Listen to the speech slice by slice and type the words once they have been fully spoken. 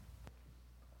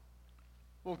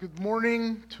Well, good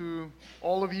morning to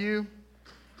all of you.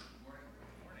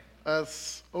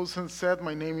 As Osen said,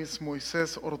 my name is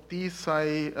Moises Ortiz. I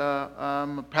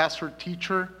am a pastor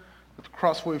teacher at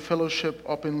Crossway Fellowship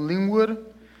up in Linwood.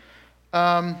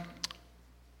 I'm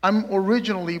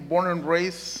originally born and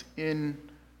raised in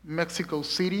Mexico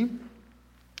City.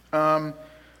 And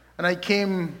I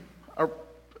came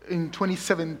in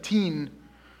 2017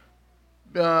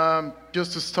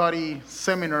 just to study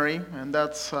seminary, and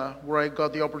that's where I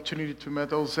got the opportunity to meet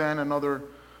Ozen and other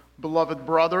beloved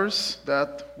brothers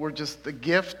that were just a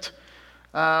gift.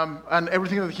 And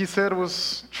everything that he said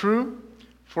was true.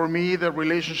 For me, the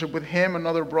relationship with him and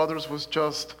other brothers was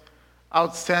just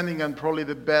outstanding and probably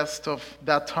the best of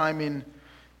that time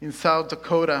in South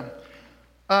Dakota.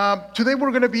 Today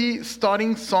we're going to be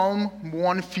studying Psalm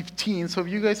 115, so if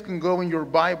you guys can go in your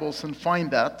Bibles and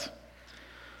find that.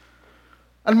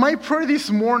 And my prayer this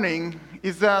morning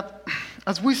is that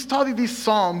as we study this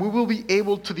psalm, we will be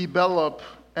able to develop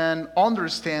and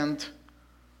understand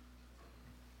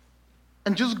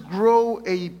and just grow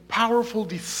a powerful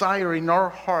desire in our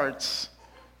hearts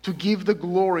to give the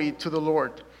glory to the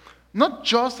Lord. Not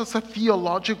just as a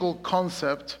theological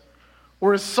concept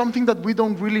or as something that we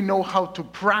don't really know how to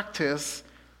practice,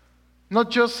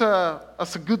 not just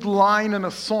as a good line in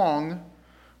a song,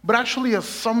 but actually as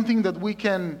something that we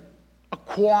can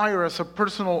acquire as a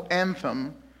personal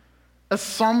anthem, as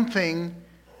something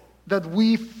that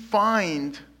we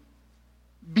find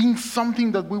being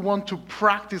something that we want to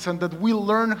practice and that we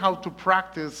learn how to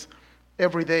practice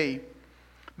every day.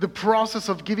 The process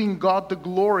of giving God the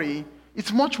glory,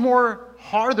 it's much more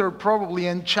harder probably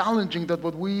and challenging than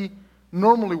what we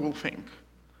normally will think.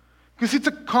 Because it's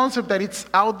a concept that it's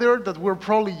out there that we're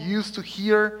probably used to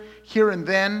hear and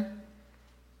then.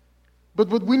 But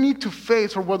what we need to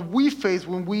face, or what we face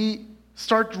when we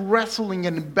start wrestling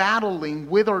and battling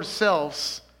with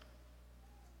ourselves,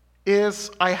 is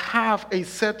I have a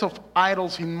set of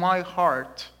idols in my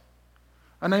heart,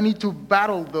 and I need to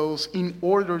battle those in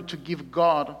order to give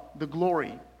God the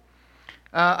glory.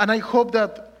 And I hope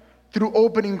that through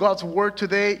opening God's Word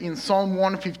today in Psalm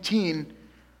 115,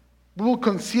 we will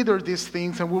consider these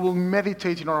things and we will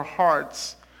meditate in our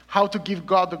hearts how to give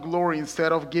God the glory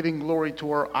instead of giving glory to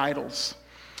our idols.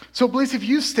 So please, if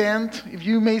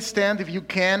you may stand, if you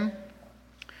can,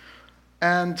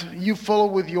 and you follow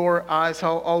with your eyes,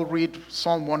 I'll read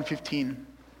Psalm 115.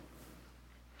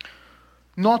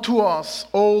 Not to us,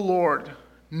 O Lord,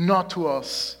 not to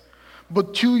us,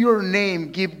 but to your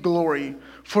name give glory,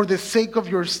 for the sake of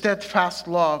your steadfast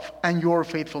love and your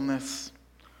faithfulness.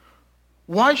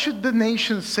 Why should the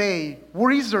nations say,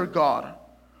 where is their God?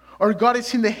 Our God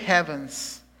is in the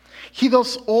heavens. He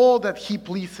does all that he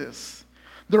pleases.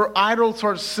 Their idols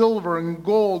are silver and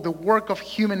gold, the work of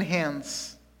human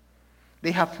hands.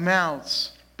 They have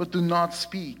mouths, but do not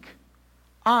speak.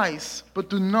 Eyes,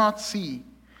 but do not see.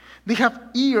 They have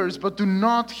ears, but do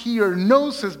not hear.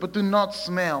 Noses, but do not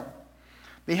smell.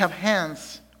 They have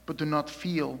hands, but do not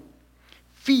feel.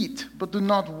 Feet, but do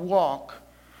not walk.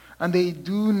 And they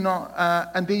do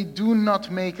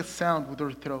not make a sound with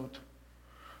their throat.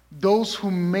 Those who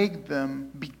make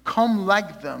them become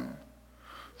like them.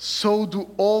 So do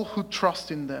all who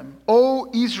trust in them. O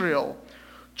Israel,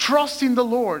 trust in the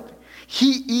Lord.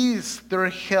 He is their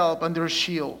help and their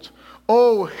shield.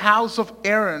 O house of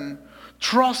Aaron,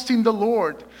 trust in the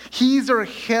Lord. He is their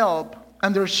help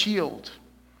and their shield.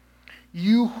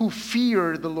 You who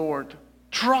fear the Lord,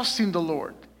 trust in the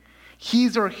Lord. He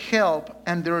is their help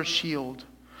and their shield.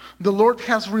 The Lord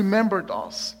has remembered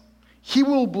us. He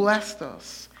will bless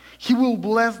us. He will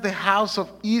bless the house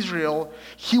of Israel.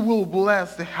 He will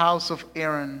bless the house of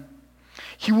Aaron.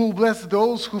 He will bless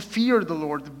those who fear the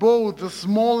Lord, both the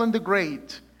small and the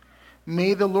great.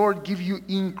 May the Lord give you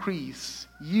increase,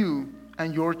 you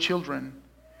and your children.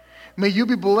 May you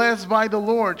be blessed by the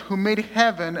Lord who made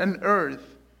heaven and earth.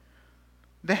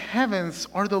 The heavens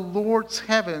are the Lord's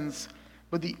heavens,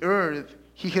 but the earth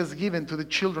he has given to the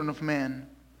children of man.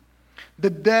 The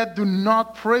dead do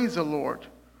not praise the Lord,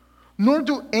 nor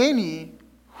do any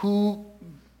who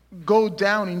go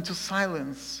down into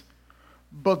silence.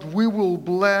 But we will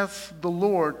bless the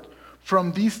Lord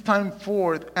from this time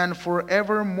forth and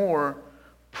forevermore.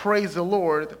 Praise the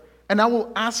Lord. And I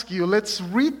will ask you, let's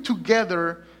read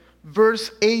together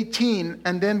verse 18,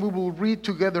 and then we will read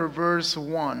together verse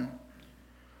 1.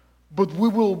 But we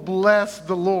will bless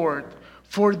the Lord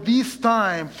for this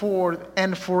time forth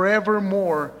and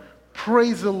forevermore.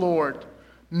 Praise the Lord.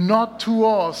 Not to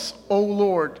us, O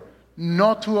Lord,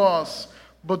 not to us,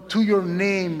 but to your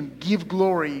name give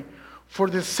glory, for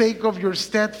the sake of your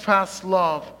steadfast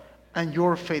love and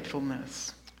your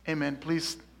faithfulness. Amen.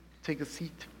 Please take a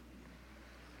seat.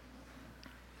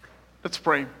 Let's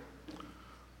pray.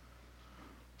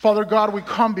 Father God, we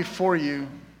come before you,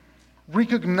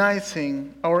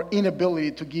 recognizing our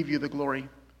inability to give you the glory.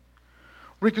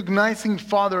 Recognizing,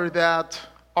 Father, that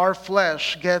our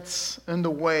flesh gets in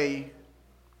the way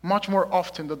much more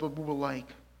often than what we would like.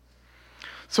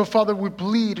 So, Father, we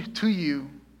plead to you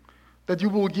that you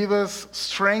will give us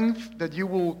strength, that you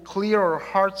will clear our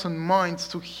hearts and minds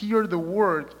to hear the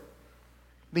word,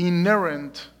 the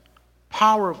inerrant,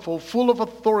 powerful, full of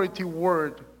authority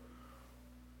word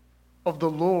of the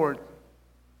Lord,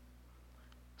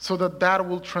 so that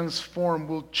will transform,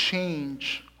 will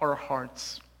change our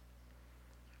hearts.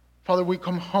 Father, we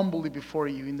come humbly before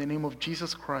you in the name of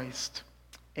Jesus Christ.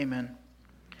 Amen.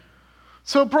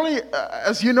 So probably,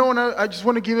 as you know, and I just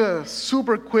want to give a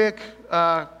super quick,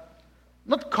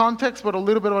 not context, but a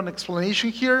little bit of an explanation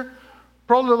here.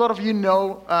 Probably a lot of you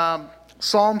know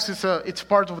Psalms it's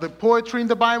part of the poetry in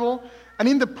the Bible. And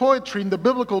in the poetry, in the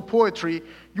biblical poetry,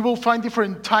 you will find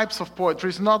different types of poetry.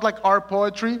 It's not like our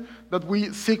poetry that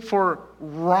we seek for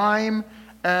rhyme,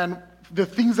 and the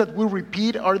things that we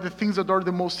repeat are the things that are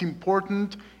the most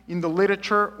important in the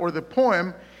literature or the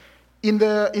poem. In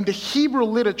the Hebrew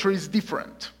literature is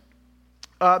different.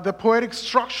 The poetic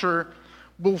structure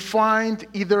will find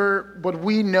either what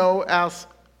we know as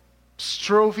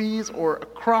strophes or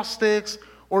acrostics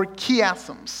or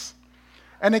chiasms.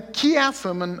 And a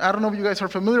chiasm, and I don't know if you guys are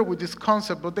familiar with this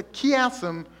concept, but the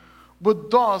chiasm, what it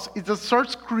does is it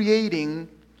starts creating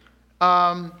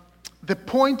the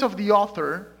point of the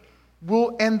author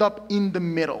will end up in the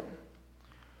middle.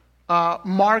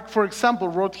 Mark, for example,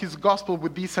 wrote his gospel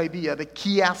with this idea, the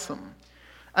chiasm.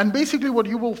 And basically what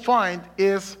you will find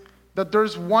is that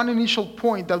there's one initial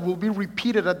point that will be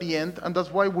repeated at the end, and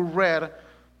that's why we read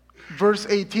verse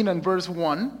 18 and verse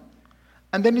 1.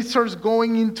 And then it starts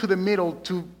going into the middle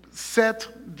to set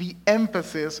the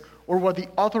emphasis or what the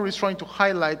author is trying to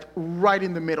highlight right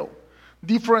in the middle.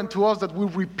 Different to us that we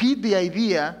repeat the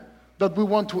idea that we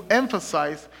want to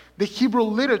emphasize, the Hebrew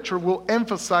literature will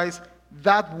emphasize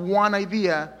that one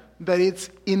idea that it's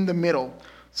in the middle.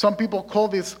 Some people call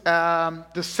this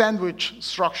the sandwich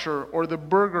structure or the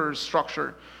burger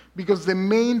structure, because the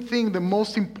main thing, the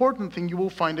most important thing, you will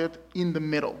find it in the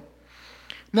middle.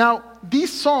 Now,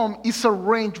 this psalm is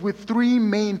arranged with three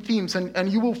main themes, and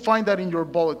you will find that in your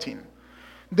bulletin.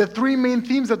 The three main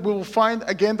themes that we will find,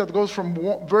 again, that goes from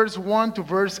verse 1 to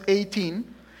verse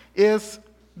 18, is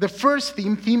the first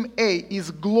theme, theme A, is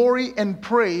glory and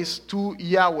praise to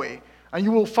Yahweh. And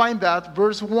you will find that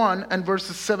verse 1 and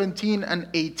verses 17 and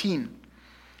 18.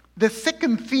 The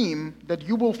second theme that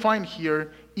you will find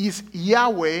here is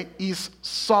Yahweh is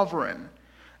sovereign.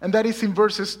 And that is in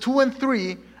verses 2 and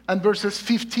 3 and verses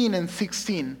 15 and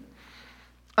 16.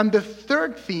 And the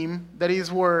third theme, that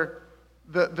is where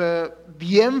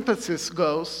the emphasis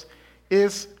goes,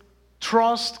 is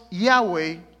trust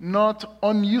Yahweh, not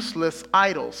on useless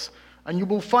idols. And you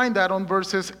will find that on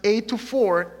verses 8 to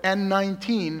 4 and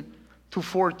 19 to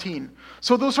 14.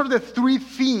 So those are the three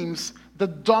themes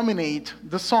that dominate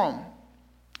the psalm.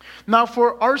 Now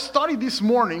for our study this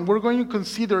morning, we're going to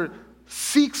consider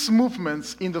 6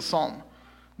 movements in the psalm.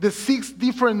 The 6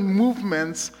 different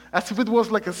movements, as if it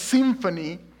was like a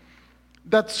symphony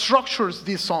that structures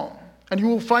this psalm. And you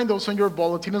will find those on your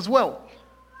bulletin as well.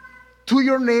 To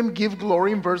your name give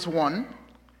glory in verse 1.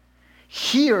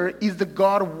 Here is the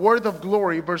God word of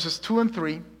glory, verses 2 and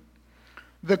 3.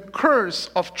 The curse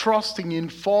of trusting in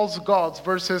false gods,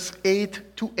 verses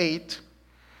 8 to 8.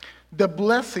 The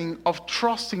blessing of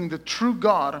trusting the true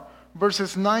God,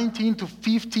 verses 19 to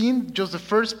 15, just the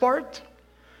first part.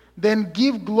 Then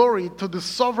give glory to the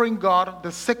sovereign God,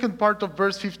 the second part of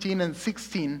verse 15 and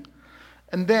 16.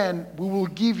 And then we will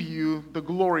give you the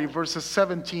glory, verses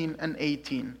 17 and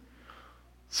 18.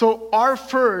 So our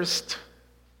first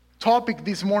topic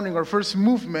this morning, our first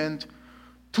movement,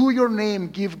 to your name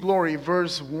give glory,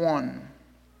 verse 1.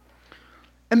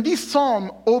 And this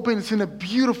psalm opens in a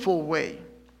beautiful way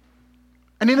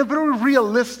and in a very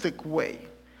realistic way.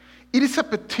 It is a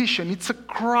petition, it's a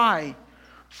cry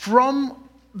from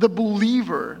the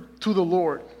believer to the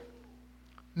Lord.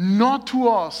 Not to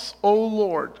us, O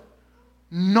Lord,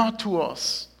 not to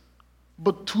us,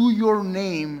 but to your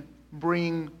name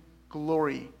bring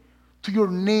glory. To your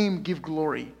name give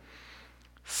glory.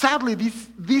 Sadly,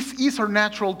 this is our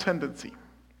natural tendency.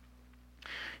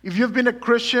 If you've been a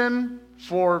Christian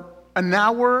for an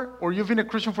hour or you've been a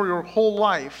Christian for your whole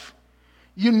life,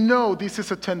 you know this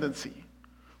is a tendency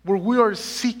where we are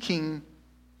seeking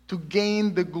to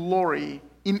gain the glory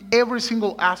in every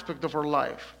single aspect of our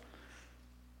life.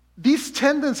 This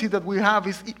tendency that we have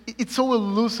it's so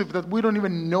elusive that we don't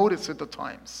even notice it at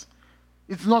times.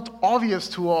 It's not obvious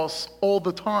to us all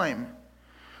the time.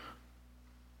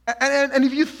 And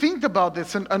if you think about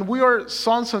this, and we are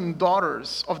sons and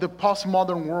daughters of the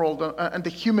postmodern world and the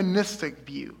humanistic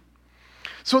view.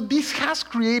 So this has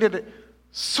created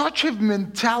such a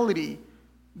mentality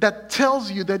that tells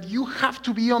you that you have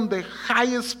to be on the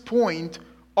highest point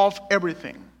of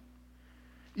everything.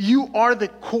 You are the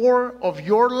core of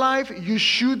your life. You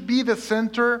should be the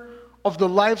center of the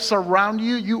lives around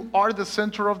you. You are the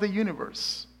center of the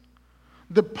universe.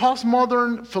 The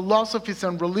postmodern philosophies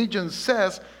and religions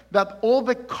says that all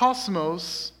the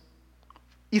cosmos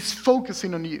is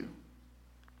focusing on you.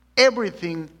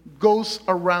 Everything goes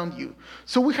around you.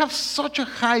 So we have such a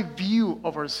high view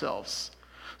of ourselves,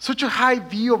 such a high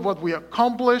view of what we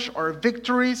accomplish, our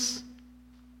victories,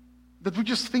 that we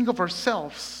just think of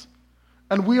ourselves.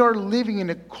 And we are living in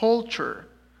a culture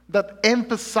that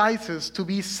emphasizes to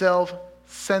be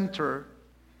self-centered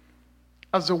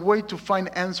as a way to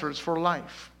find answers for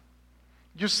life.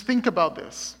 Just think about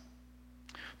this.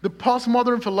 The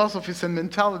postmodern philosophies and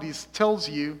mentalities tells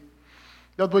you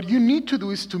that what you need to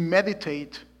do is to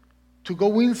meditate, to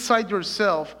go inside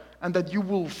yourself, and that you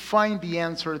will find the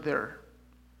answer there.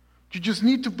 You just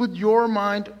need to put your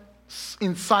mind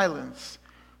in silence.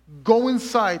 Go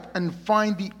inside and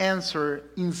find the answer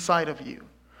inside of you.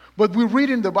 What we read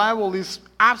in the Bible is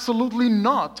absolutely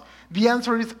not. The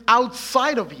answer is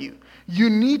outside of you. You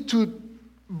need to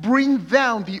bring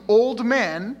down the old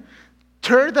man,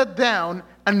 tear that down,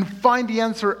 and find the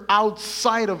answer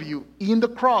outside of you, in the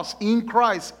cross, in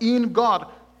Christ, in God,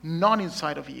 not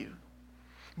inside of you.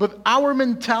 But our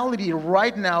mentality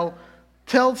right now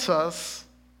tells us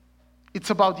it's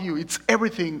about you. It's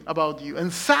everything about you.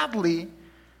 And sadly,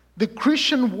 the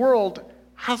Christian world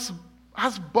has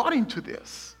bought into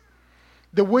this.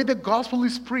 The way the gospel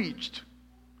is preached,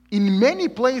 in many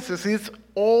places, it's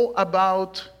all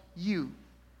about you.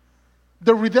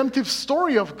 The redemptive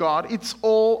story of God, it's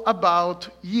all about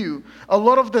you. A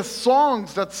lot of the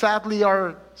songs that sadly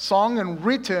are sung and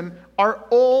written are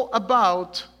all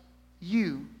about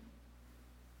you.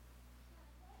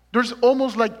 There's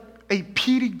almost like a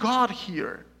pity God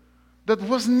here that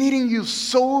was needing you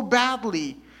so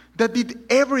badly that did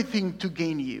everything to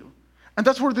gain you. And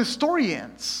that's where the story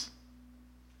ends.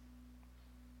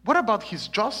 What about his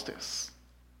justice?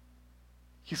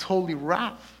 His holy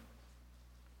wrath?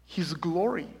 His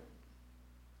glory?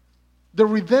 The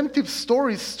redemptive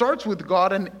story starts with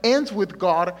God and ends with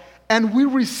God, and we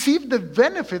receive the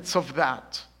benefits of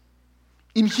that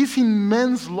in his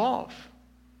immense love.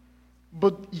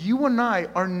 But you and I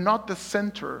are not the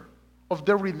center of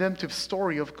the redemptive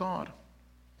story of God.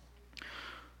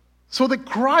 So the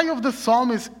cry of the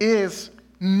psalmist is,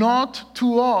 not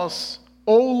to us,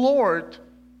 O Lord,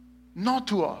 not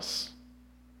to us.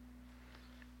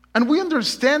 And we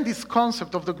understand this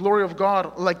concept of the glory of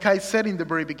God, like I said in the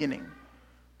very beginning.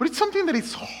 But it's something that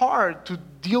is hard to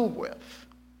deal with.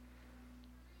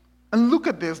 And look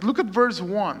at this. Look at verse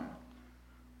 1.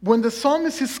 When the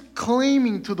psalmist is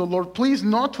claiming to the Lord, please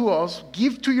not to us,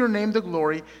 give to your name the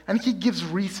glory, and he gives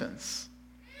reasons.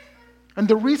 And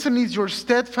the reason is your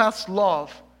steadfast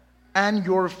love and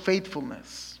your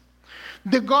faithfulness.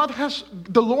 The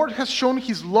Lord has shown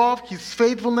his love, his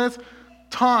faithfulness,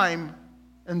 time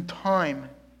and time.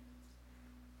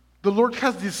 The Lord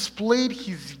has displayed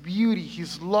his beauty,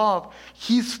 his love,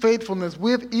 his faithfulness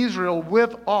with Israel,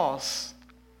 with us.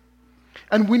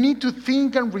 And we need to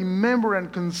think and remember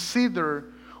and consider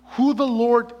who the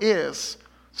Lord is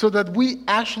so that we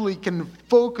actually can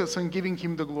focus on giving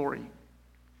him the glory.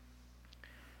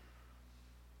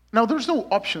 Now, there's no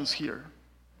options here.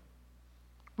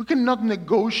 We cannot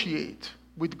negotiate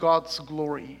with God's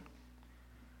glory.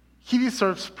 He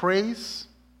deserves praise,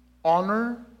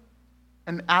 honor,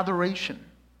 and adoration.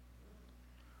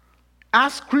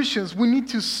 As Christians, we need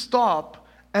to stop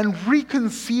and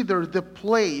reconsider the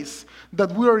place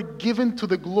that we are given to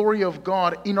the glory of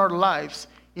God in our lives,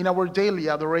 in our daily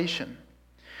adoration.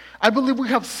 I believe we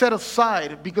have set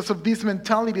aside, because of this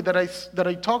mentality that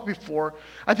I talked before,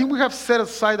 I think we have set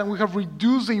aside and we have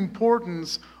reduced the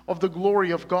importance of the glory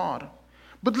of God.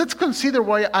 But let's consider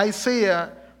why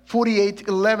Isaiah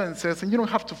 48:11 says, and you don't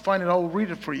have to find it, I'll read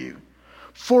it for you.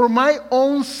 For my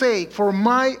own sake,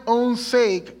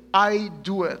 I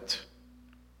do it.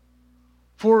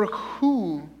 For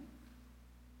who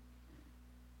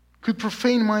could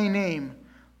profane my name?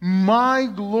 My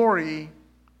glory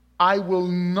I will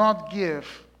not give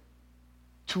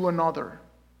to another.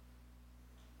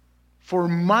 For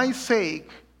my sake,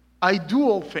 I do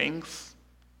all things,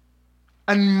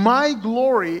 And my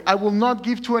glory I will not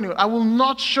give to anyone. I will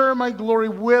not share my glory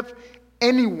with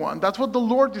anyone. That's what the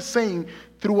Lord is saying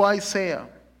through Isaiah.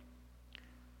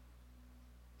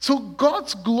 So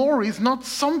God's glory is not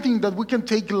something that we can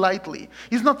take lightly.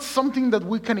 It's not something that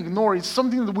we can ignore. It's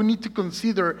something that we need to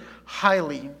consider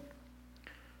highly.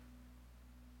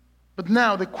 But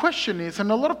now the question is,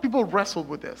 and a lot of people wrestle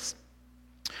with this,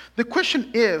 the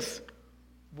question is,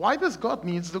 why does God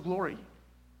need the glory?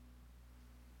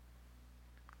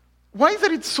 Why is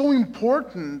it so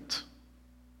important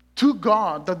to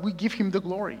God that we give him the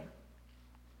glory?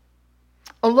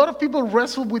 A lot of people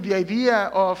wrestle with the idea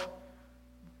of,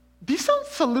 this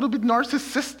sounds a little bit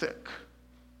narcissistic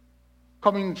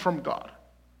coming from God.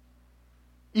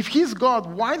 If he's God,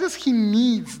 why does he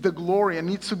need the glory and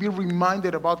needs to be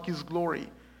reminded about his glory?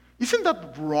 Isn't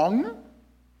that wrong?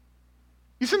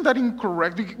 Isn't that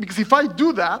incorrect? Because if I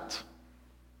do that,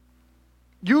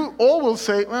 you all will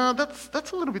say, well,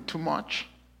 that's a little bit too much.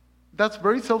 That's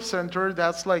very self-centered.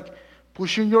 That's like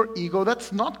pushing your ego.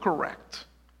 That's not correct.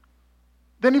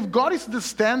 Then if God is the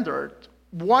standard,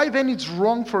 why then it's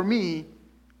wrong for me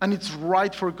and it's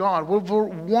right for God? Well, for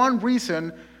one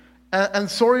reason, and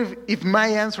sorry if my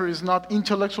answer is not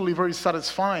intellectually very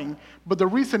satisfying, but the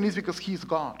reason is because he's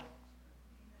God.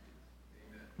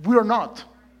 We are not.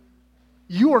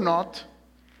 You are not.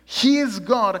 He is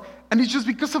God. And it's just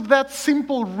because of that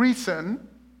simple reason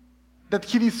that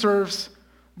he deserves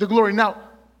the glory. Now,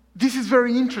 this is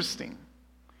very interesting.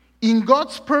 In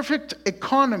God's perfect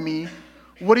economy,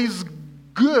 what is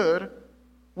good,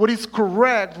 what is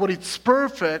correct, what is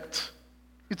perfect,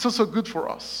 it's also good for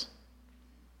us.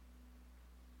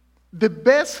 The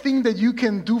best thing that you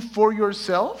can do for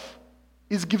yourself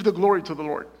is give the glory to the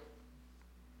Lord.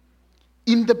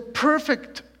 In the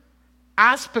perfect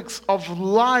aspects of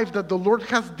life that the Lord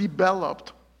has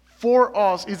developed for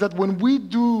us is that when we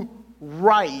do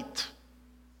right,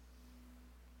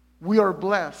 we are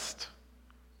blessed.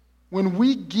 When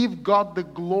we give God the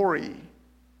glory,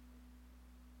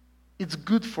 it's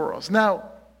good for us. Now,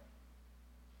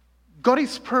 God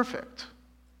is perfect.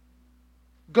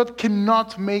 God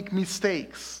cannot make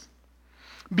mistakes.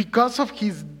 Because of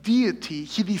his deity,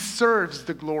 he deserves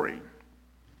the glory.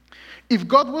 If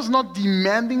God was not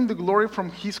demanding the glory from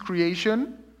his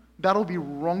creation, that'll be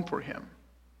wrong for him.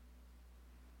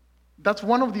 That's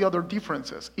one of the other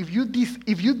differences. If you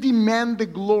demand the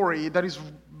glory, that is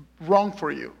wrong for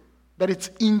you. That it's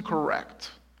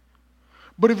incorrect.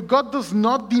 But if God does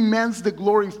not demand the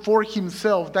glory for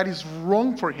himself, that is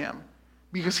wrong for him.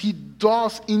 Because he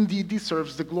does indeed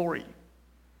deserves the glory.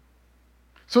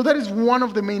 So that is one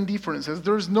of the main differences.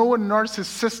 There's no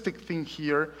narcissistic thing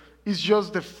here. It's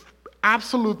just the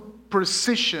absolute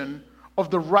precision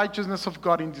of the righteousness of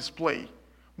God in display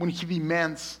when he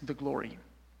demands the glory.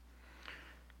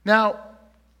 Now,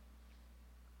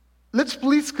 let's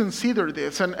please consider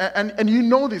this. And you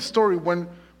know this story. When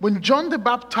John the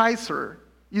Baptizer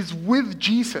is with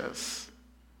Jesus,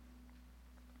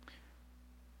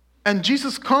 and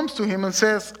Jesus comes to him and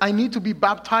says, I need to be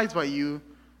baptized by you.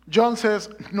 John says,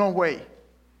 no way.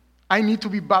 I need to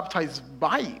be baptized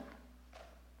by you.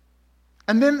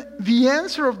 And then the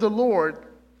answer of the Lord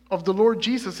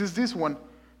Jesus is this one.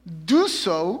 Do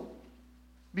so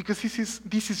because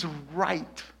this is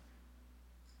right.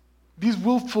 This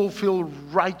will fulfill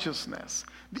righteousness.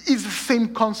 It's the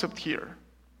same concept here.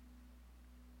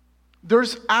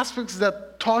 There's aspects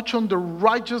that touch on the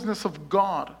righteousness of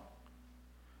God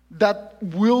that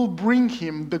will bring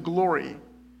him the glory.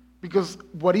 Because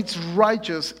what is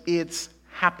righteous, it's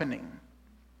happening.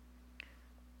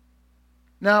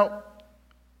 Now,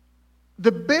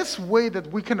 the best way that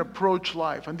we can approach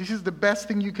life, and this is the best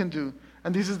thing you can do,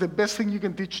 and this is the best thing you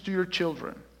can teach to your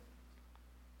children,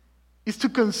 is to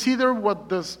consider what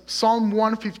the Psalm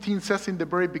 115 says in the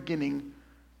very beginning,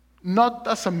 not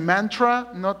as a mantra,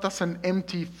 not as an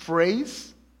empty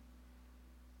phrase,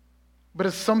 but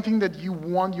as something that you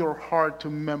want your heart to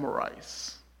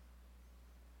memorize.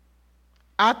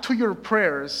 Add to your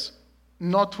prayers,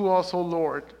 not to us, O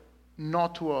Lord,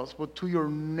 not to us, but to your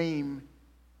name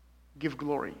give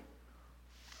glory.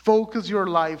 Focus your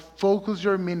life, focus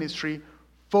your ministry,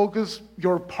 focus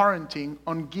your parenting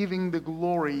on giving the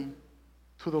glory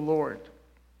to the Lord.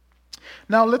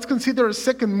 Now let's consider a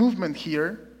second movement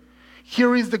here.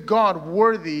 Here is the God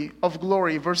worthy of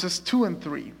glory, verses 2 and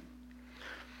 3.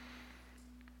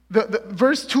 The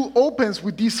verse 2 opens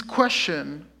with this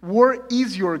question, where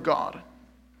is your God?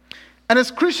 And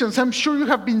as Christians, I'm sure you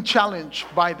have been challenged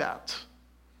by that.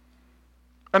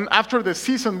 And after the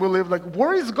season we live, like,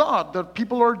 where is God that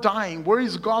people are dying? Where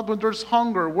is God when there's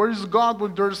hunger? Where is God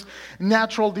when there's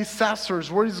natural disasters?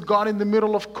 Where is God in the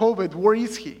middle of COVID? Where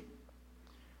is he?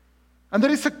 And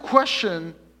there is a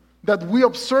question that we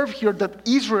observe here that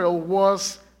Israel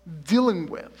was dealing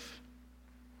with.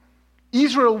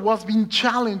 Israel was being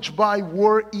challenged by,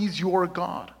 where is your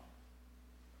God?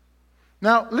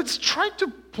 Now, let's try to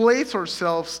place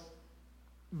ourselves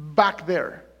back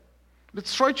there.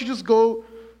 Let's try to just go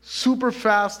super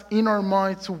fast in our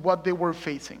minds to what they were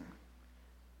facing.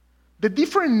 The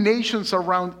different nations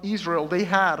around Israel, they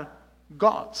had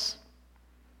gods.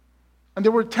 And they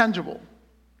were tangible.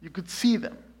 You could see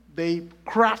them. They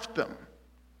craft them.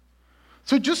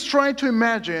 So just try to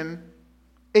imagine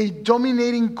a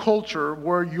dominating culture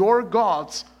where your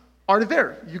gods are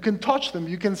there. You can touch them,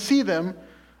 you can see them,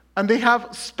 and they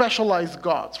have specialized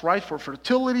gods, right? For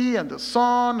fertility and the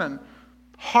sun and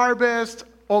harvest,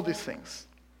 all these things.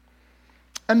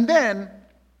 And then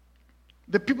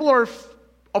the people are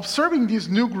observing this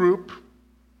new group,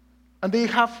 and they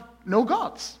have no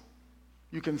gods.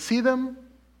 You can see them,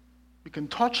 you can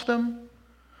touch them.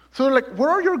 So they're like, where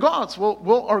are your gods?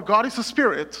 Well, our God is a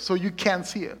spirit, so you can't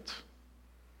see it.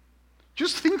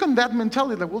 Just think on that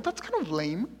mentality, like, well, that's kind of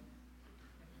lame.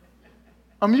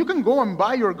 I mean, you can go and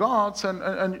buy your gods,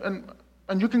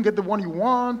 and you can get the one you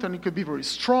want, and it could be very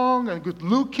strong and good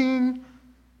looking.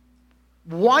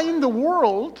 Why in the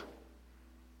world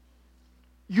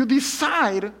you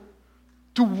decide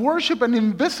to worship an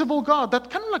invisible God? That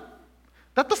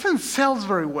doesn't sell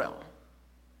very well.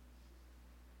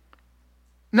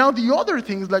 Now the other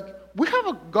thing is, like, we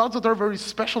have gods that are very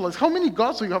specialized. How many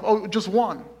gods do you have? Oh, just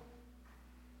one.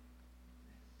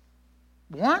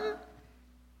 One?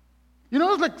 You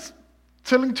know, it's like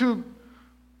telling to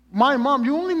my mom,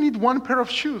 you only need one pair of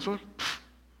shoes. Well,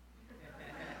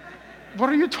 what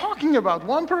are you talking about?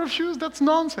 One pair of shoes? That's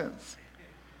nonsense.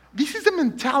 This is the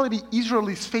mentality Israel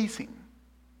is facing.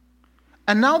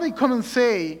 And now they come and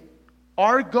say,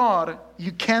 our God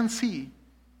you can't see.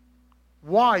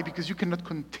 Why? Because you cannot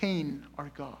contain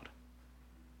our God.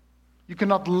 You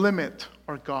cannot limit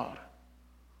our God.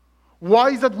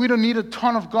 Why is that we don't need a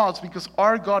ton of gods? Because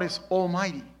our God is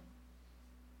almighty.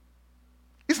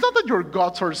 It's not that your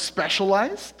gods are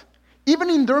specialized.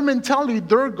 Even in their mentality,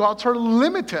 their gods are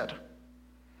limited.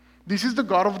 This is the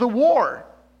God of the war.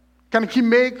 Can he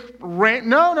make rain?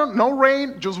 No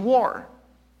rain, just war.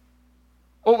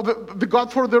 Oh, the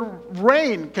God for the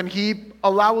rain, can he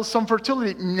allow us some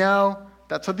fertility? No,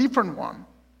 that's a different one.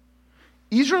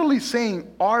 Israel is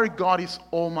saying, our God is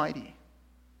almighty.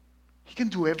 He can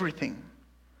do everything.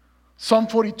 Psalm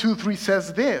 42:3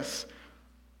 says this.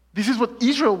 This is what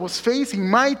Israel was facing.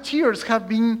 My tears have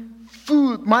been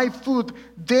my food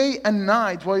day and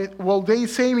night, while they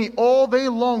say me all day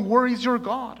long, where is your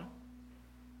God?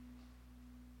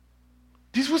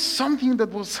 This was something that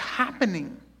was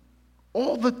happening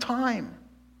all the time.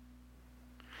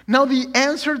 Now the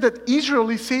answer that Israel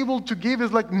is able to give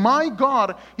is like, my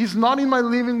God is not in my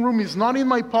living room, is not in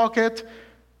my pocket.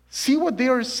 See what they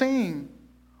are saying.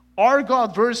 Our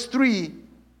God, verse 3,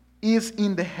 is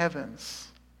in the heavens.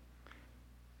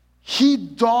 He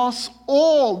does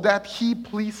all that he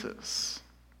pleases.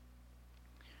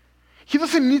 He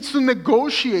doesn't need to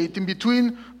negotiate in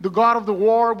between the God of the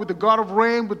war, with the God of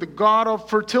rain, with the God of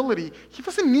fertility. He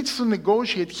doesn't need to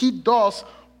negotiate. He does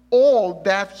all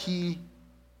that he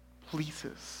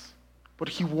pleases. What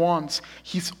he wants.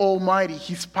 He's almighty.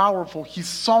 He's powerful. He's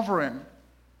sovereign.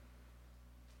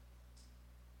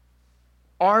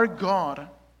 Our God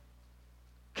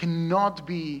cannot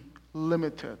be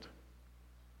limited.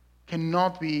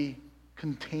 Cannot be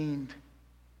contained.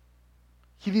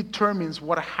 He determines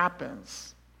what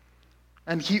happens.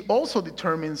 And he also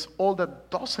determines all that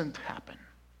doesn't happen.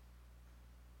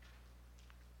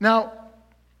 Now,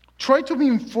 try to be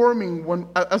informing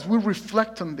as we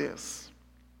reflect on this.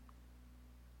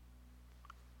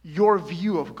 Your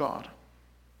view of God.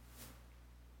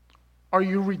 Are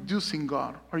you reducing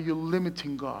God? Are you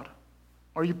limiting God?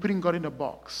 Are you putting God in a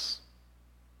box?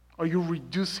 Are you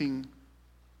reducing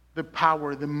the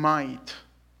power, the might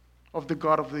of the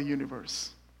God of the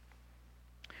universe?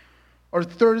 Our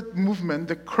third movement,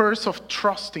 the curse of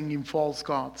trusting in false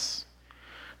gods.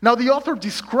 Now the author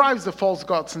describes the false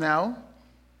gods now,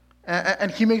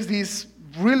 and he makes this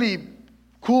really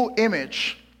cool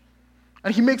image,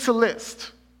 and he makes a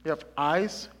list. You have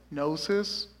eyes,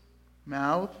 noses,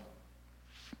 mouth,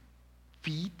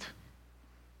 feet,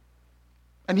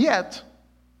 and yet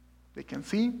they can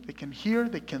see, they can hear,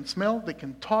 they can smell, they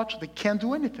can touch, they can't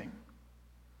do anything.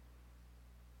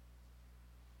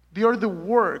 They are the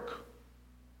work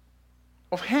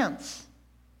of hands.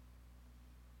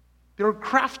 They're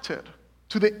crafted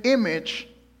to the image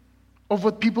of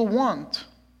what people want,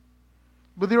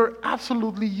 but they're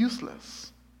absolutely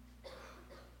useless.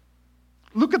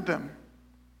 Look at them.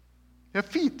 They have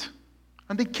feet,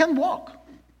 and they can't walk.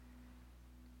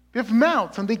 They have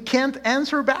mouths, and they can't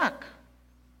answer back.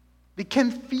 They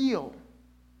can't feel.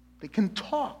 They can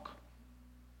talk.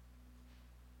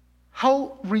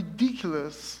 How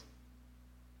ridiculous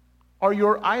are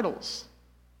your idols?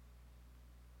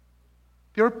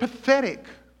 They're pathetic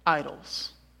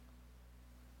idols.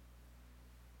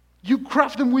 You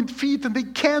craft them with feet and they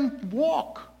can't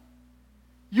walk.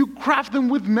 You craft them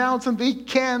with mouths and they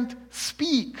can't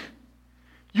speak.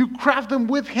 You craft them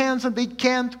with hands and they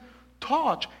can't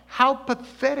touch. How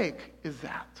pathetic is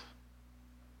that?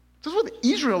 That's what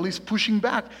Israel is pushing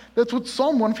back. That's what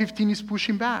Psalm 115 is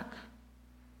pushing back.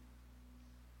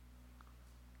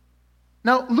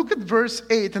 Now, look at verse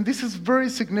 8, and this is very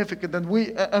significant.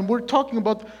 And we're talking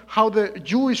about how the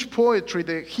Jewish poetry,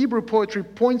 the Hebrew poetry,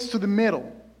 points to the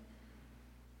middle.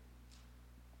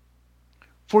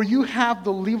 For you have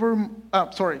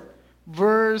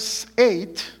verse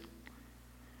 8,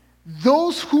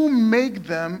 those who make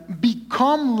them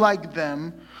become like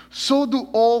them, so do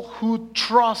all who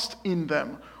trust in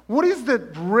them. What is the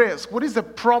risk? What is the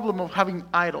problem of having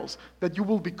idols? That you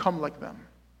will become like them.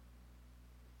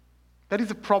 That is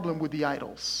the problem with the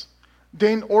idols.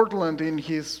 Dane Ortland, in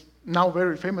his now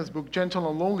very famous book, Gentle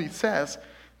and Lonely, says,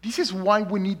 this is why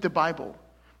we need the Bible.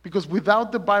 Because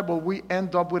without the Bible, we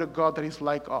end up with a God that is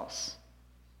like us.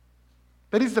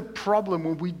 That is the problem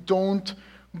when we don't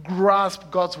grasp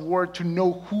God's word to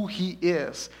know who he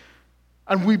is.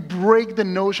 And we break the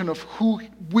notion of who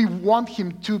we want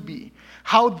him to be.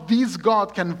 How this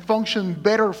God can function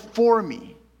better for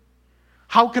me.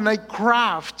 How can I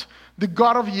craft the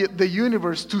God of the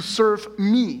universe to serve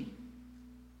me?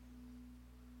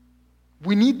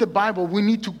 We need the Bible. We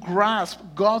need to grasp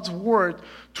God's word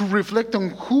to reflect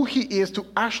on who he is, to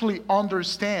actually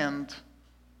understand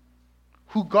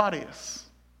who God is.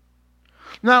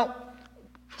 Now,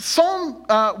 Psalm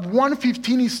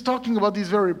 115 is talking about these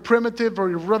very primitive,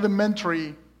 very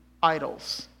rudimentary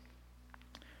idols.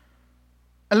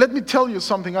 And let me tell you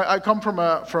something. I come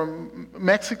from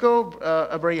Mexico,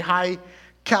 a very high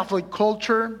Catholic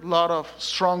culture, a lot of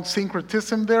strong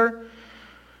syncretism there.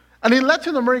 And in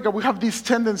Latin America, we have this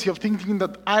tendency of thinking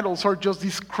that idols are just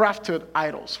these crafted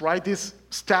idols, right? These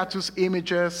status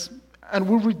images, and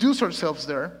we reduce ourselves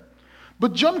there.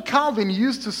 But John Calvin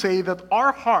used to say that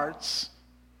our hearts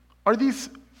are these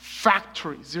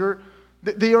factories.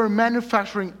 They are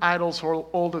manufacturing idols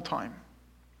all the time.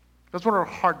 That's what our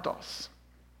heart does.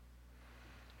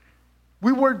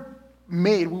 We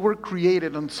were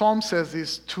created, and Psalm says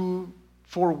this,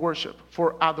 for worship,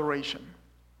 for adoration.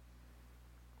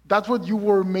 That's what you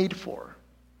were made for.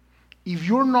 If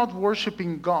you're not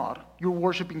worshiping God, you're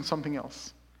worshiping something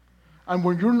else. And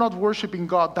when you're not worshiping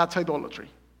God, that's idolatry.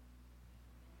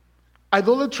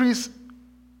 Idolatry is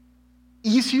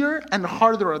easier and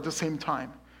harder at the same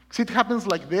time. Because it happens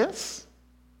like this,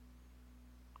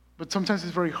 but sometimes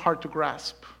it's very hard to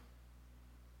grasp.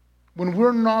 When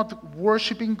we're not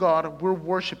worshiping God, we're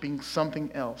worshiping something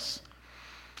else.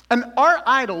 And our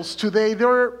idols today,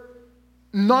 they're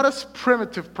not as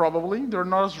primitive probably, they're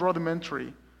not as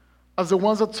rudimentary as the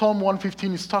ones that Psalm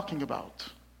 115 is talking about.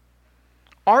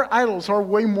 Our idols are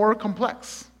way more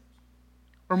complex,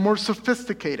 or more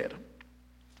sophisticated.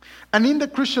 And in the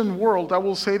Christian world, I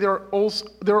will say they're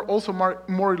also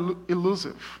more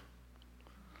elusive.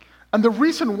 And the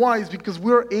reason why is because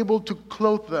we're able to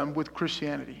clothe them with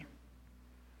Christianity.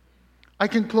 I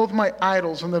can clothe my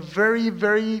idols in a very,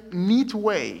 very neat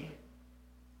way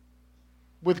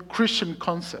with Christian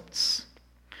concepts.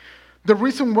 The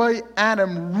reason why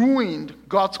Adam ruined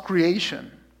God's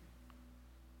creation,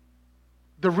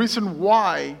 the reason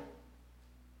why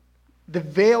the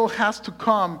veil has to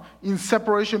come in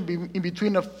separation in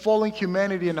between a fallen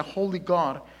humanity and a holy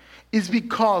God, is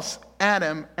because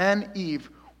Adam and Eve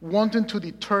wanted to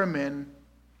determine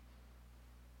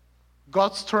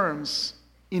God's terms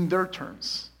in their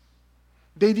terms.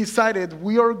 They decided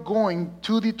we are going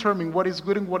to determine what is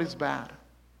good and what is bad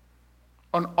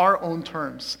on our own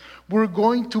terms. We're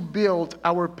going to build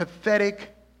our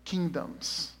pathetic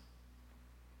kingdoms.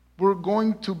 We're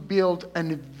going to build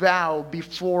and vow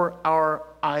before our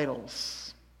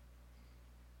idols.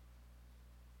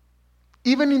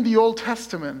 Even in the Old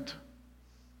Testament,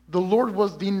 the Lord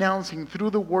was denouncing through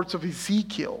the words of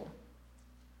Ezekiel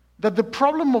that the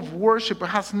problem of worship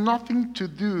has nothing to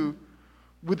do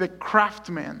with the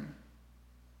craftsman,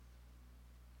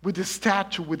 with the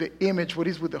statue, with the image, what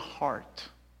is with the heart.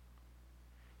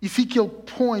 Ezekiel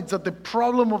points that the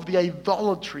problem of the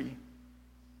idolatry,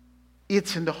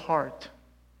 it's in the heart.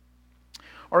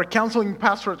 Our counseling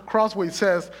pastor at Crossway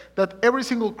says that every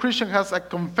single Christian has a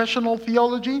confessional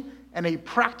theology and a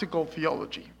practical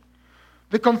theology.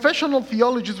 The confessional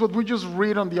theology is what we just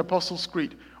read on the Apostles'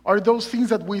 Creed, are those things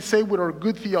that we say with our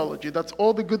good theology. That's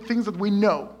all the good things that we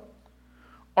know.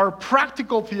 Our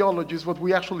practical theology is what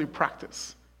we actually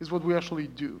practice, is what we actually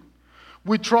do.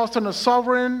 We trust in a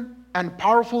sovereign and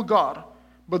powerful God,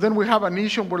 but then we have an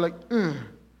issue and we're like, I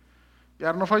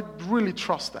don't know if I really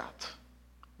trust that.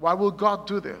 Why will God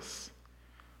do this?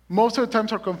 Most of the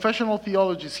times our confessional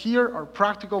theology is here, our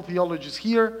practical theology is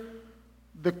here.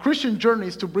 The Christian journey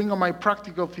is to bring my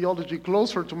practical theology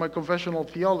closer to my confessional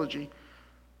theology.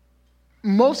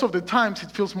 Most of the times it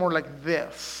feels more like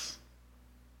this.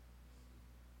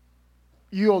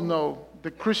 You all know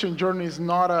the Christian journey is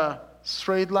not a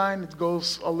straight line, it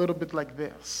goes a little bit like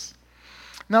this.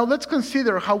 Now let's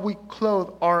consider how we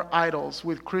clothe our idols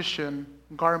with Christian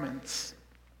garments.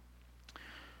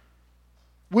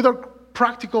 With our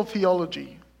practical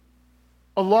theology,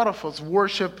 a lot of us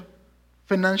worship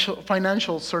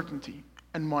financial certainty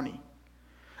and money.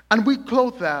 And we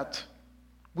clothe that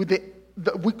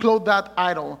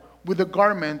idol with the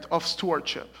garment of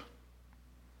stewardship.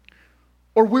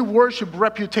 Or we worship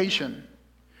reputation,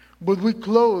 but we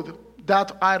clothe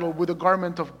that idol with a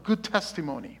garment of good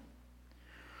testimony.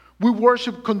 We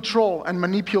worship control and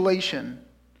manipulation,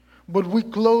 but we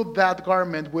clothe that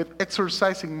garment with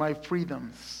exercising my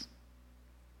freedoms.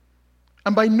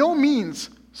 And by no means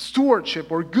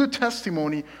stewardship or good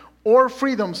testimony or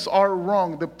freedoms are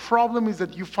wrong. The problem is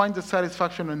that you find the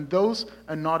satisfaction in those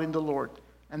and not in the Lord.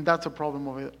 And that's a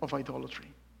problem of idolatry.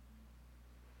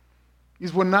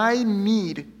 Is when I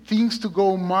need things to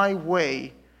go my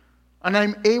way, and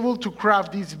I'm able to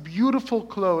craft this beautiful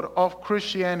cloth of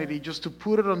Christianity just to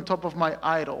put it on top of my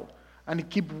idol and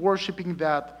keep worshiping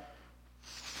that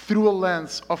through a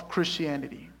lens of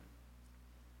Christianity.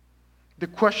 The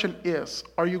question is,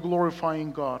 are you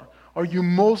glorifying God? Are you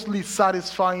mostly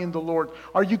satisfying the Lord?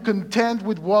 Are you content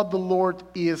with what the Lord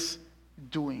is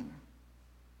doing?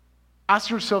 Ask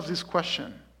yourself this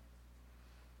question.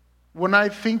 When I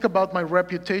think about my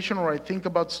reputation, or I think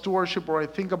about stewardship, or I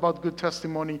think about good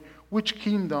testimony, which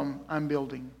kingdom I'm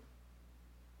building?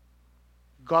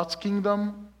 God's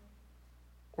kingdom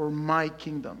or my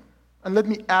kingdom? And let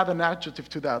me add an adjective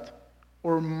to that,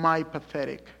 or my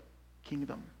pathetic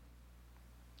kingdom.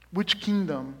 Which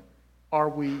kingdom are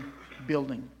we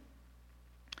building?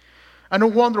 I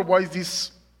don't wonder why is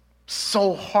this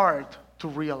so hard to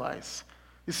realize.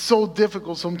 It's so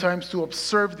difficult sometimes to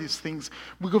observe these things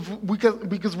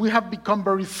because we have become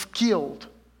very skilled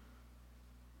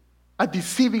at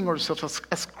deceiving ourselves,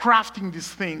 as crafting these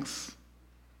things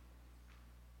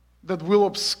that will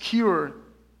obscure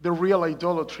the real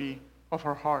idolatry of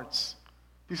our hearts.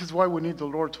 This is why we need the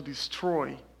Lord to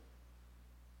destroy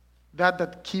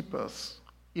that keep us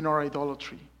in our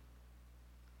idolatry.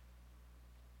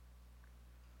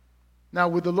 Now,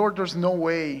 with the Lord, there's no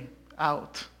way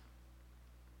out.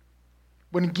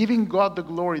 When giving God the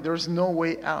glory, there's no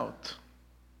way out.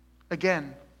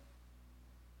 Again,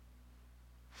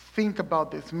 think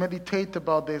about this, meditate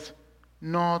about this,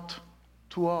 not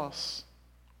to us.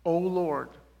 O Lord,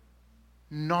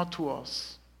 not to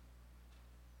us,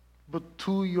 but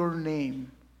to your name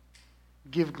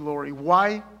give glory.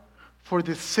 Why? For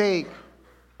the sake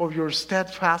of your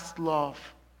steadfast love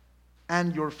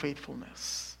and your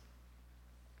faithfulness.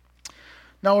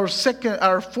 Now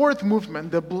our fourth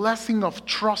movement, the blessing of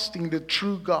trusting the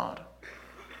true God.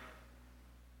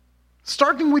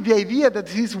 Starting with the idea that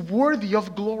he's worthy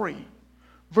of glory.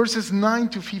 Verses 9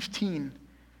 to 15.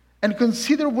 And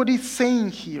consider what he's saying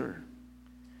here.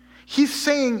 He's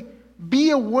saying,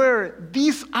 be aware,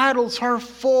 these idols are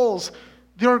false.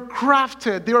 They are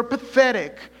crafted. They are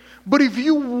pathetic. But if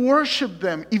you worship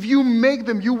them, if you make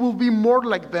them, you will be more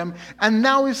like them. And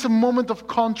now is a moment of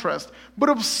contrast. But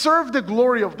observe the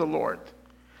glory of the Lord.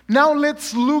 Now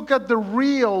let's look at the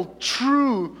real,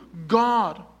 true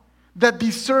God that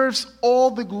deserves all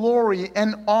the glory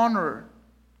and honor.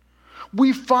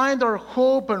 We find our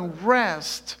hope and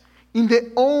rest in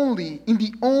the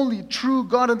only true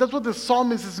God. And that's what the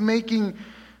psalmist is making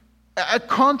a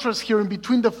contrast here in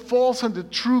between the false and the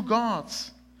true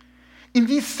gods. In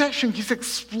this section, he's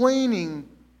explaining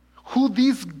who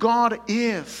this God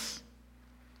is.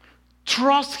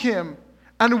 Trust him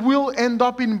and we'll end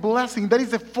up in blessing. That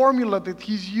is the formula that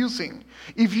he's using.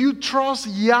 If you trust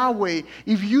Yahweh,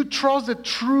 if you trust the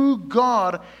true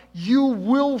God, you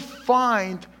will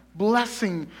find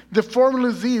blessing. The formula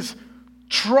is this: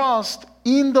 trust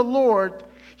in the Lord.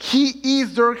 He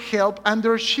is their help and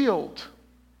their shield.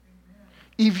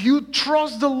 If you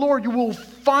trust the Lord, you will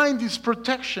find His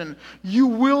protection. You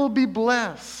will be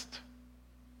blessed.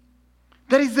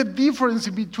 That is the difference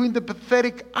between the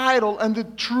pathetic idol and the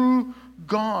true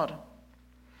God.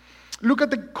 Look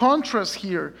at the contrast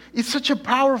here. It's such a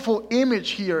powerful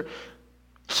image here.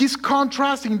 He's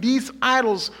contrasting these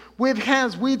idols with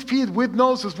hands, with feet, with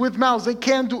noses, with mouths. They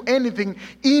can't do anything.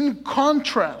 In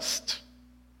contrast,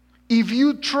 if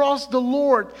you trust the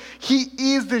Lord, He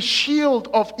is the shield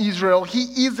of Israel.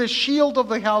 He is the shield of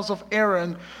the house of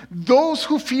Aaron. Those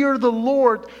who fear the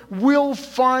Lord will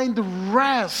find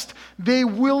rest. They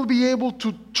will be able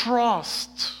to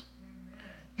trust.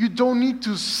 You don't need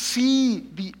to see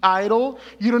the idol.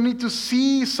 You don't need to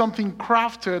see something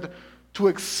crafted to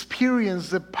experience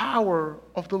the power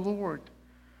of the Lord.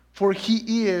 For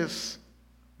He is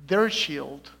their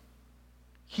shield.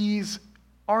 He is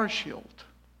our shield.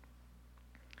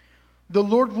 The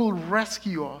Lord will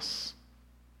rescue us.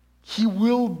 He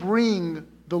will bring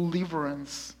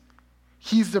deliverance.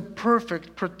 He's the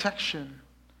perfect protection.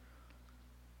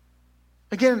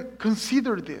 Again,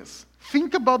 consider this.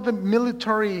 Think about the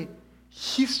military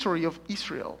history of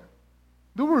Israel.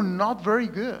 They were not very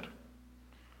good.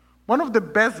 One of the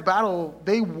best battles,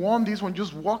 they won this one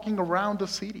just walking around the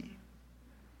city.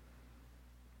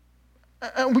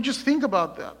 And we just think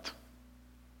about that.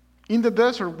 In the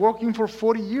desert, walking for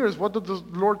 40 years, what did the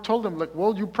Lord tell them? Like,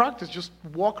 well, you practice, just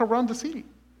walk around the city.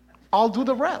 I'll do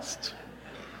the rest.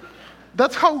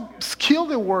 That's how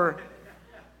skilled they were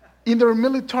in their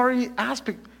military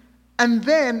aspect. And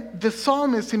then the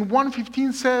psalmist in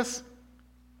 115 says,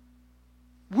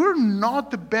 we're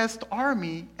not the best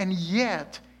army, and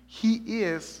yet He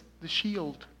is the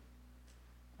shield.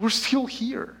 We're still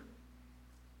here.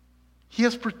 He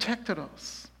has protected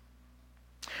us.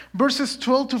 Verses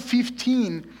 12 to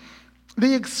 15,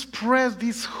 they express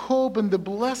this hope and the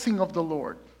blessing of the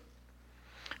Lord.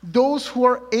 Those who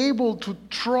are able to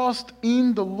trust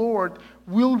in the Lord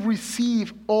will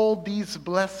receive all these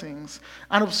blessings.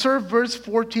 And observe verse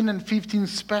 14 and 15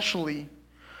 especially.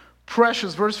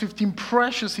 Precious, verse 15,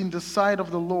 precious in the sight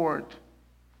of the Lord.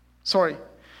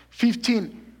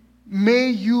 15, may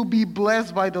you be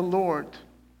blessed by the Lord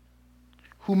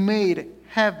who made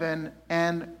heaven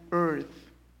and earth.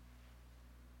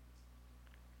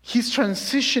 He's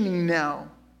transitioning now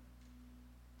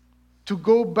to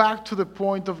go back to the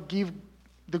point of give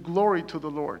the glory to the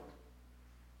Lord.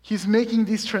 He's making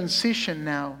this transition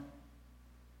now.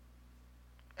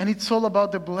 And it's all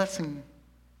about the blessing.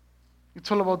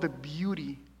 It's all about the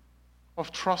beauty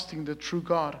of trusting the true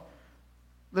God.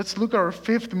 Let's look at our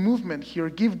fifth movement here.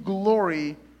 Give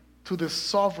glory to the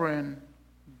sovereign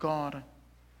God.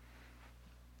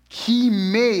 He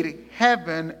made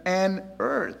heaven and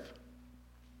earth.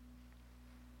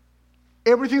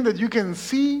 Everything that you can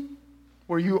see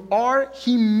where you are,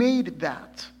 He made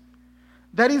that.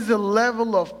 That is the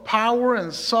level of power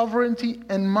and sovereignty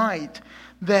and might.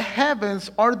 The heavens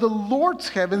are the Lord's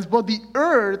heavens, but the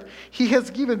earth He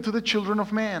has given to the children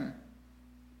of man.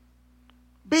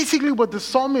 Basically, what the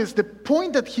psalmist, the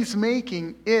point that he's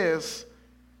making is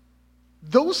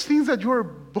those things that you're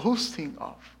boasting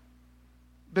of,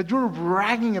 that you're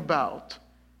bragging about,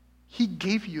 He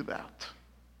gave you that.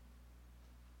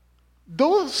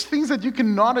 Those things that you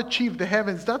cannot achieve, the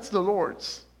heavens, that's the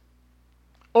Lord's.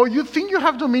 Oh, you think you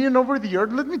have dominion over the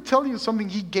earth? Let me tell you something.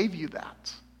 He gave you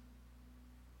that.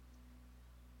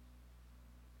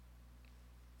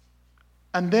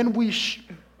 And then we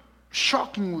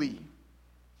shockingly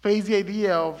face the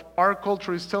idea of our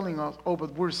culture is telling us, oh,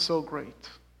 but we're so great.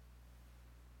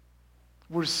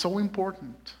 We're so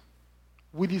important.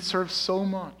 We deserve so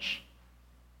much.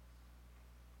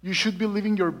 You should be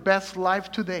living your best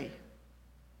life today.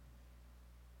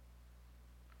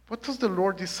 What does the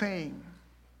Lord is saying?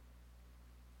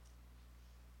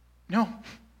 No.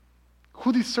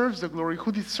 Who deserves the glory?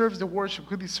 Who deserves the worship?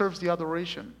 Who deserves the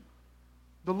adoration?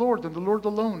 The Lord and the Lord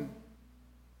alone.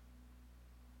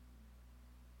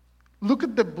 Look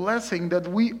at the blessing that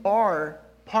we are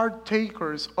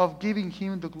partakers of giving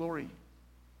Him the glory.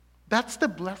 That's the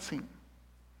blessing.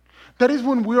 That is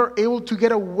when we are able to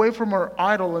get away from our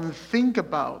idol and think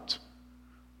about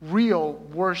real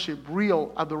worship,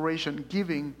 real adoration,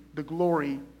 giving the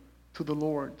glory to the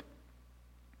Lord.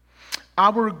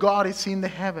 Our God is in the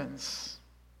heavens.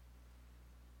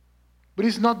 But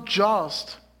it's not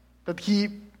just that He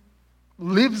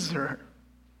lives there.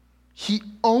 He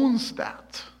owns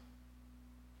that.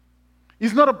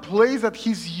 It's not a place that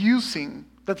He's using,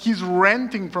 that He's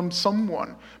renting from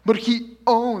someone, but He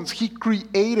owns, He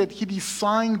created, He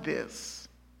designed this.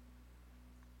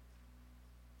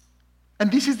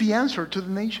 And this is the answer to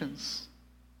the nations.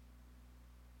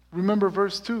 Remember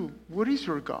verse 2. What is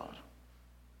your God?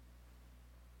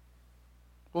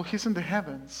 Well, he's in the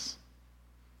heavens.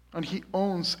 And he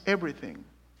owns everything.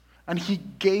 And he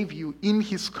gave you in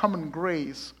his common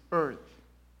grace earth.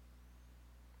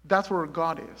 That's where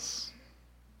God is.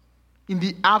 In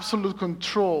the absolute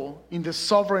control, in the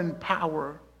sovereign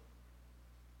power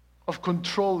of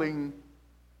controlling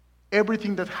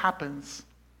everything that happens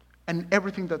and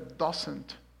everything that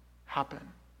doesn't happen.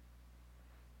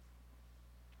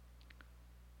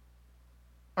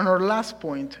 On our last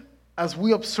point, as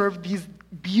we observe this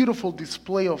beautiful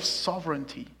display of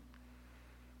sovereignty,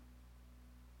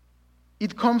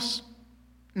 it comes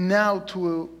now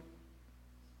to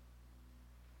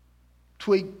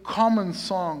a common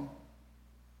song,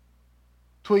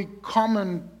 to a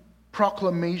common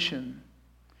proclamation.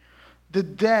 The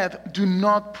dead do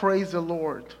not praise the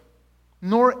Lord,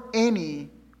 nor any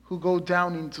who go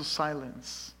down into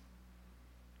silence.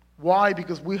 Why?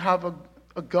 Because we have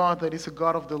a God that is a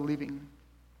God of the living.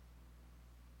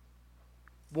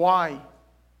 Why?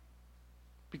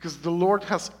 Because the Lord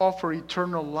has offered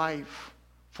eternal life.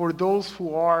 For those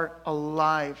who are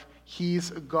alive, he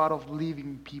is a God of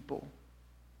living people.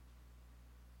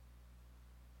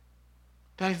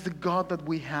 That is the God that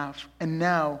we have. And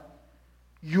now,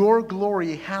 your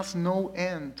glory has no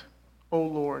end, O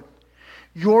Lord.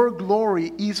 Your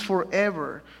glory is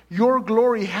forever. Your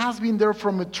glory has been there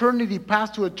from eternity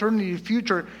past to eternity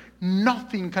future.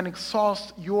 Nothing can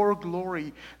exhaust your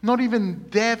glory. Not even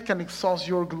death can exhaust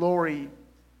your glory.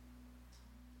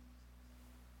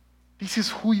 This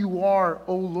is who you are,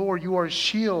 O Lord. You are a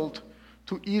shield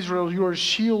to Israel. You are a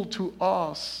shield to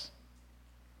us.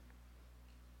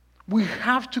 We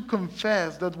have to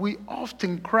confess that we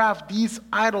often craft these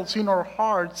idols in our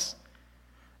hearts,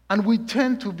 and we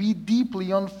tend to be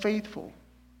deeply unfaithful.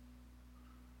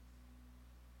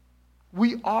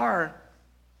 We are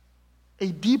a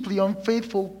deeply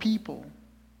unfaithful people.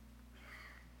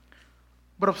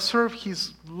 But observe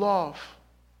his love.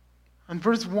 And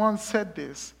verse 1 said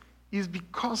this, is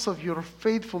because of your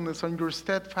faithfulness and your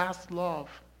steadfast love.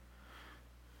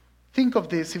 Think of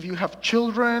this, if you have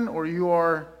children or you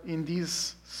are in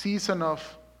this season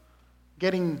of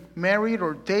getting married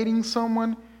or dating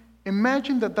someone,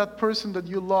 imagine that person that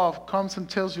you love comes and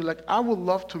tells you, like, I would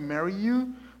love to marry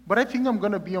you, but I think I'm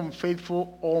going to be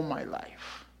unfaithful all my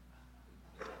life.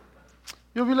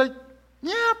 You'll be like,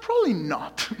 yeah, probably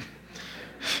not.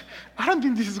 I don't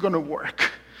think this is going to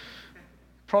work.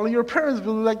 Probably your parents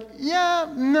will be like,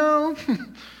 yeah, no,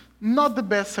 not the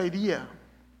best idea.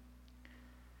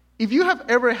 If you have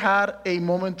ever had a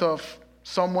moment of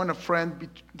someone, a friend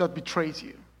that betrays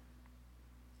you,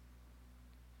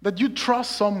 that you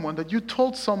trust someone, that you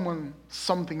told someone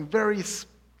something very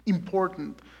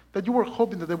important, that you were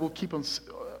hoping that they will keep as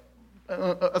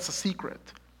a secret,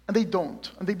 and they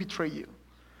don't, and they betray you.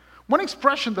 One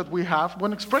expression that we have,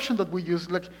 one expression that we use,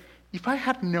 like, if I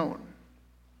had known,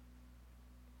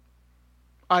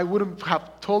 I wouldn't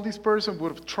have told this person,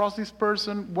 would have trusted this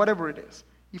person, whatever it is.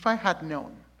 If I had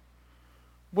known.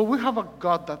 Well, we have a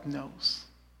God that knows.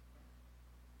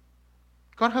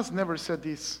 God has never said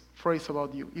this phrase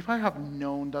about you. If I have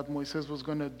known that Moses was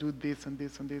going to do this and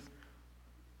this and this,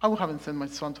 I would haven't sent my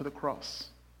son to the cross.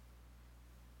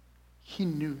 He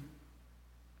knew.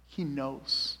 He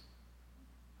knows.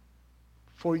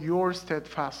 For your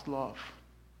steadfast love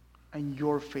and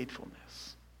your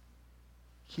faithfulness.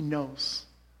 He knows.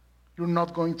 You're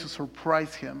not going to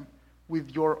surprise him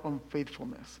with your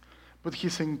unfaithfulness. But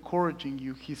he's encouraging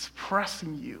you, he's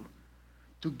pressing you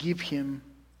to give him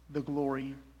the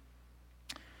glory.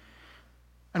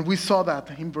 And we saw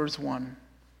that in verse 1.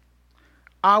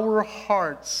 Our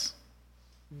hearts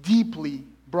deeply,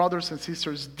 brothers and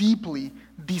sisters, deeply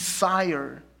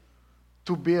desire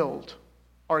to build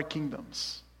our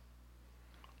kingdoms.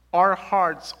 Our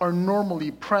hearts are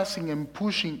normally pressing and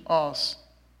pushing us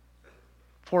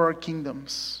for our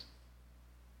kingdoms.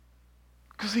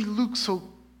 Because they look so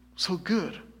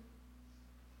good.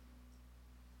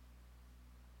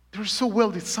 They're so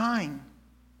well designed.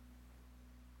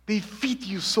 They fit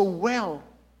you so well.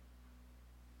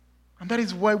 And that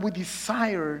is why we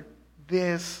desire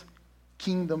these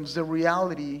kingdoms. The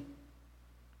reality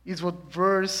is what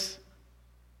verse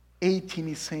 18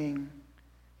 is saying.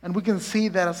 And we can say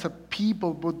that as a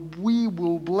people, but we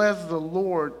will bless the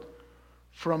Lord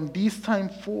from this time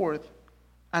forth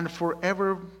and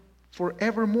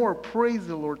forevermore. Praise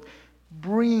the Lord.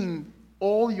 Bring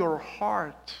all your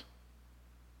heart.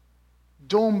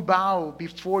 Don't bow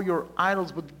before your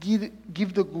idols, but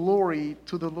give the glory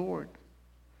to the Lord.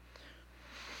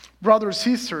 Brothers,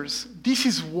 sisters, this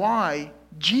is why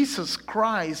Jesus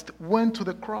Christ went to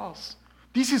the cross.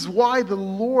 This is why the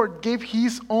Lord gave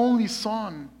his only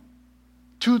Son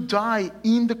to die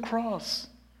in the cross.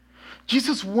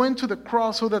 Jesus went to the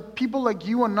cross so that people like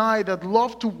you and I that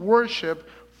love to worship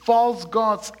false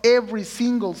gods every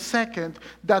single second,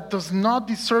 that does not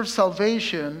deserve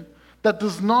salvation, that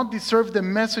does not deserve the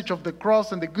message of the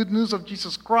cross and the good news of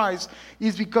Jesus Christ,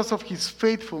 is because of his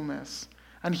faithfulness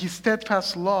and his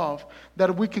steadfast love,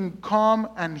 that we can come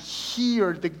and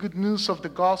hear the good news of the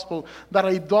gospel, that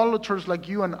idolaters like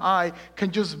you and I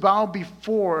can just bow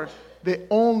before the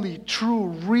only true,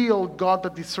 real God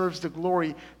that deserves the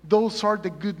glory. Those are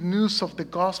the good news of the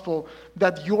gospel,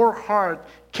 that your heart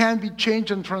can be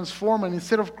changed and transformed, and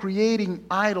instead of creating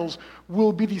idols,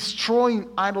 will be destroying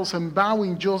idols and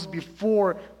bowing just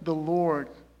before the Lord.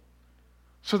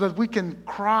 So that we can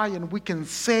cry and we can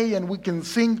say and we can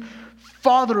sing,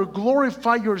 Father,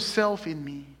 glorify yourself in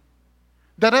me.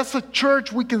 That as a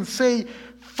church we can say,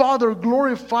 Father,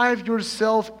 glorify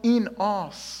yourself in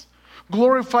us.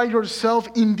 Glorify yourself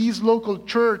in this local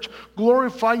church.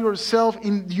 Glorify yourself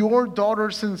in your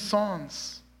daughters and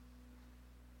sons.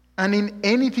 And in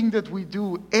anything that we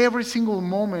do, every single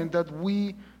moment that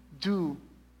we do,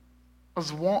 as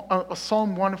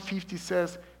Psalm 150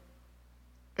 says,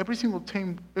 every single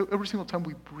time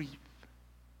we breathe,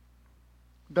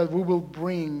 that we will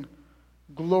bring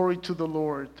glory to the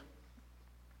Lord.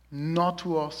 Not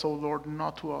to us, O Lord,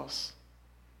 not to us,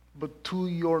 but to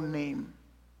your name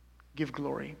give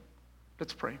glory.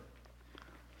 Let's pray.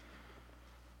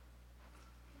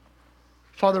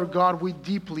 Father God, we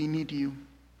deeply need you.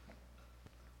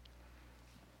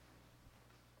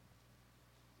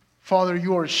 Father,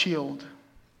 you are a shield.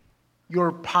 You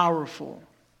are powerful.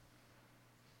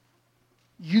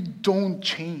 You don't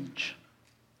change.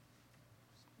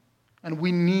 And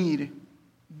we need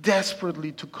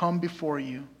desperately to come before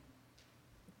you.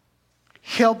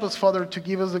 Help us, Father, to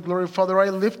give us the glory. Father, I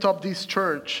lift up this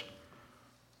church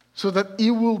so that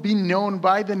it will be known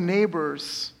by the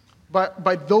neighbors,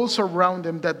 by those around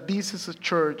them, that this is a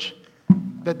church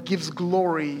that gives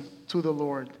glory to the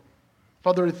Lord.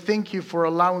 Father, thank you for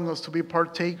allowing us to be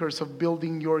partakers of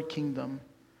building your kingdom.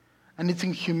 And it's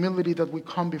in humility that we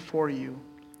come before you,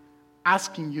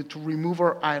 asking you to remove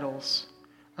our idols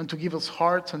and to give us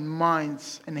hearts and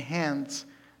minds and hands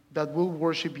that will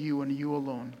worship you and you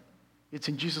alone. It's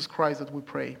in Jesus Christ that we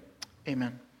pray.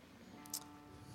 Amen.